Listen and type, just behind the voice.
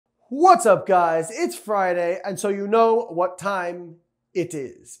What's up, guys? It's Friday, and so you know what time it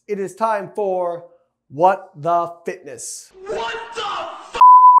is. It is time for What the Fitness. What the f***?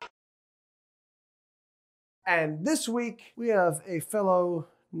 And this week, we have a fellow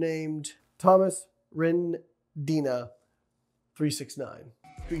named Thomas Rendina 369.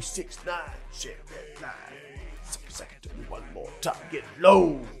 369, shit, second to me one more time. Get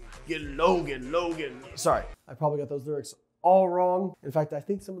low, get low, get low, get low. Sorry, I probably got those lyrics all wrong. In fact, I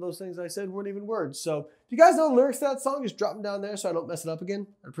think some of those things I said weren't even words. So if you guys know the lyrics to that song, just drop them down there so I don't mess it up again.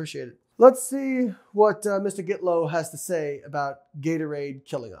 I'd appreciate it. Let's see what Mr. Getlow has to say about Gatorade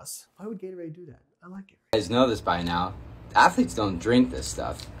killing us. Why would Gatorade do that? I like it. You guys know this by now. Athletes don't drink this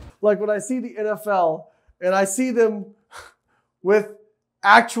stuff. Like when I see the NFL and I see them with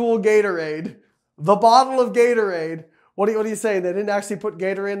actual Gatorade, the bottle of Gatorade, what do you say? They didn't actually put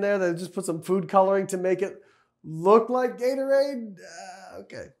Gatorade in there. They just put some food coloring to make it look like Gatorade?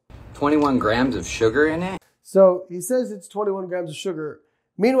 Okay. 21 grams of sugar in it? So he says it's 21 grams of sugar.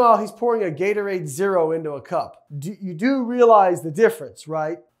 Meanwhile, he's pouring a Gatorade Zero into a cup. You do realize the difference,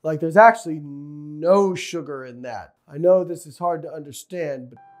 right? Like there's actually no sugar in that. I know this is hard to understand,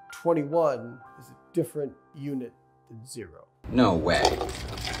 but 21 is a different unit than zero. No way.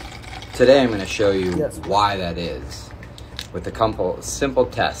 Today I'm going to show you Yes. why that is with a couple simple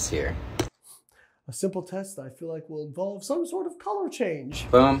tests here. A simple test I feel like will involve some sort of color change.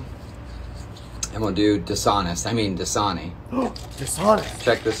 Boom. And we'll do Dasani. Dishonest.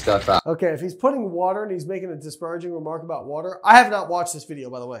 Check this stuff out. Okay, if he's putting water and he's making a disparaging remark about water, I have not watched this video,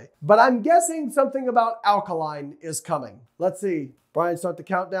 by the way, but I'm guessing something about alkaline is coming. Let's see. Brian, start the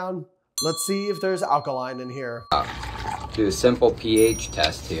countdown. Let's see if there's alkaline in here. Do a simple pH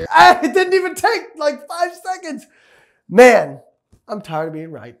test here. It didn't even take like 5 seconds. Man, I'm tired of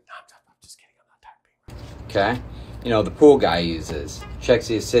being right. I'm just kidding. I'm not tired of being right. Okay? You know, the pool guy uses. Checks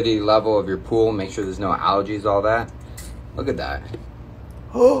the acidity level of your pool, make sure there's no algae, all that. Look at that.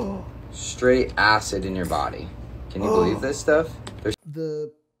 Oh. Straight acid in your body. Can you believe this stuff?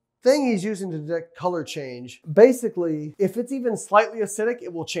 The thing he's using to detect color change, basically, if it's even slightly acidic,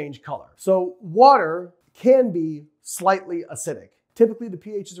 it will change color. So water can be slightly acidic. Typically the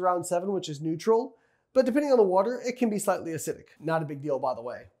pH is around 7, which is neutral, but depending on the water, it can be slightly acidic. Not a big deal, by the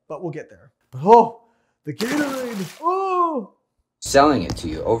way, but we'll get there. But oh, the Gatorade, oh! Selling it to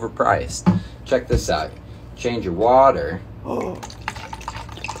you, overpriced. Check this out. Change your water. Oh.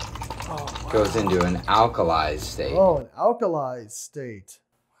 Goes into an alkalized state. Oh, an alkalized state.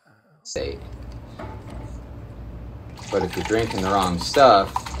 But if you're drinking the wrong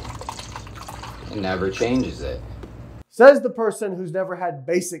stuff, it never changes it. Says the person who's never had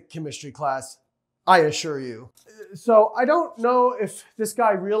basic chemistry class, I assure you. So I don't know if this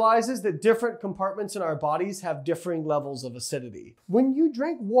guy realizes that different compartments in our bodies have differing levels of acidity. When you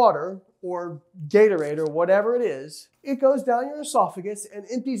drink water or Gatorade or whatever it is, it goes down your esophagus and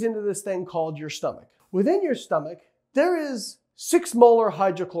empties into this thing called your stomach. Within your stomach, there is 6 molar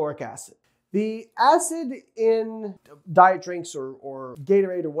hydrochloric acid. The acid in diet drinks or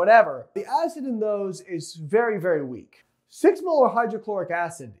Gatorade or whatever, the acid in those is very, very weak. 6 molar hydrochloric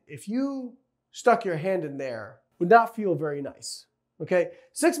acid, if you stuck your hand in there, would not feel very nice, okay?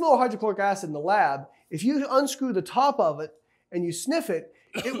 6 molar hydrochloric acid in the lab, if you unscrew the top of it and you sniff it,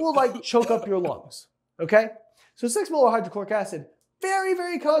 it will like choke up your lungs, okay? So 6 molar hydrochloric acid, very,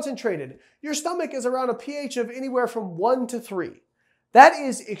 very concentrated. Your stomach is around a pH of anywhere from 1 to 3. That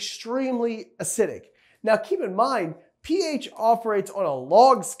is extremely acidic. Now keep in mind, pH operates on a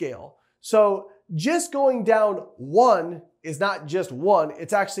log scale. So just going down 1 is not just 1,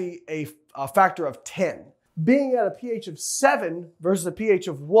 it's actually a factor of 10. Being at a pH of 7 versus a pH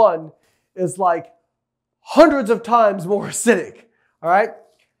of 1 is like hundreds of times more acidic, all right?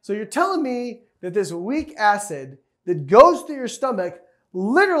 So you're telling me that this weak acid that goes through your stomach,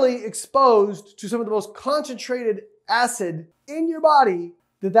 literally exposed to some of the most concentrated acid in your body,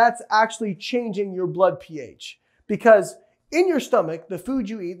 that's actually changing your blood pH. Because in your stomach, the food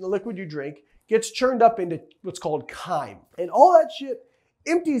you eat and the liquid you drink gets churned up into what's called chyme. And all that shit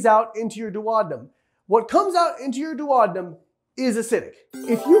empties out into your duodenum. What comes out into your duodenum is acidic.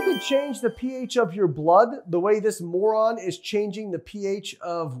 If you could change the pH of your blood the way this moron is changing the pH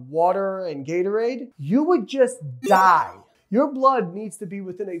of water and Gatorade, you would just die. Your blood needs to be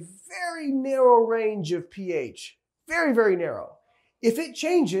within a very narrow range of pH. Very, very narrow. If it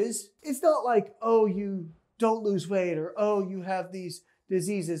changes, it's not like, oh, you don't lose weight, or oh, you have these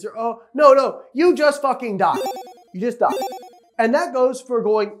diseases, or oh, no, you just fucking die. You just die. And that goes for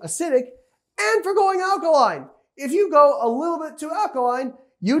going acidic and for going alkaline. If you go a little bit too alkaline,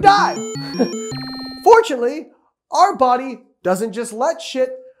 you die. Fortunately, our body doesn't just let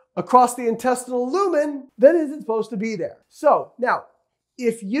shit across the intestinal lumen that isn't supposed to be there. So now,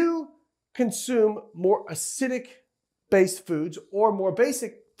 if you consume more acidic based foods or more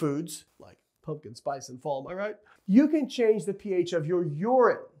basic foods like pumpkin spice and fall, am I right? You can change the pH of your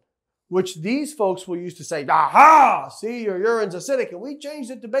urine, which these folks will use to say, aha, see, your urine's acidic and we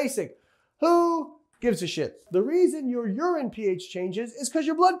changed it to basic. Who gives a shit? The reason your urine pH changes is because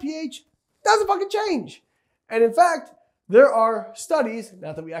your blood pH doesn't fucking change. And in fact, there are studies,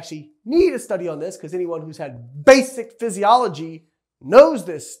 not that we actually need a study on this because anyone who's had basic physiology knows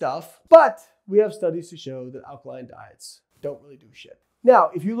this stuff, but we have studies to show that alkaline diets don't really do shit.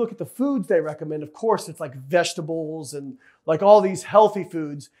 Now, if you look at the foods they recommend, of course, it's like vegetables and like all these healthy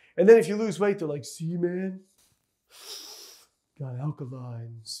foods. And then if you lose weight, they're like, see, man, got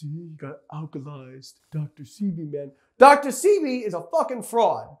alkaline. See, you got alkalized. Dr. Sebi, man. Dr. Sebi is a fucking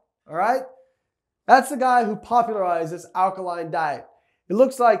fraud, all right? That's the guy who popularized this alkaline diet. It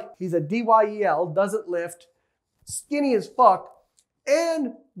looks like he's a DYEL, doesn't lift, skinny as fuck,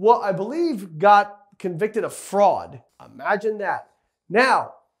 and what I believe got convicted of fraud. Imagine that.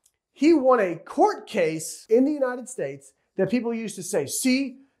 Now, he won a court case in the United States that people used to say,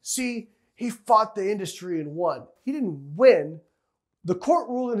 see, he fought the industry and won. He didn't win. The court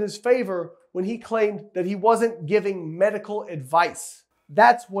ruled in his favor when he claimed that he wasn't giving medical advice.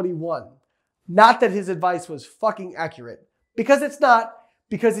 That's what he won. Not that his advice was fucking accurate. Because it's not,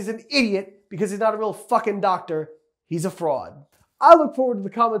 because he's an idiot, because he's not a real fucking doctor, he's a fraud. I look forward to the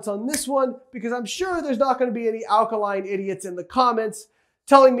comments on this one because I'm sure there's not going to be any alkaline idiots in the comments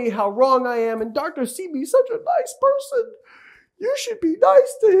telling me how wrong I am and Dr. Sebi is such a nice person. You should be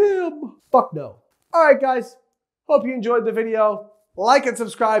nice to him. Fuck no. All right, guys. Hope you enjoyed the video. Like and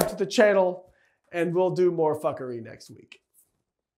subscribe to the channel and we'll do more fuckery next week.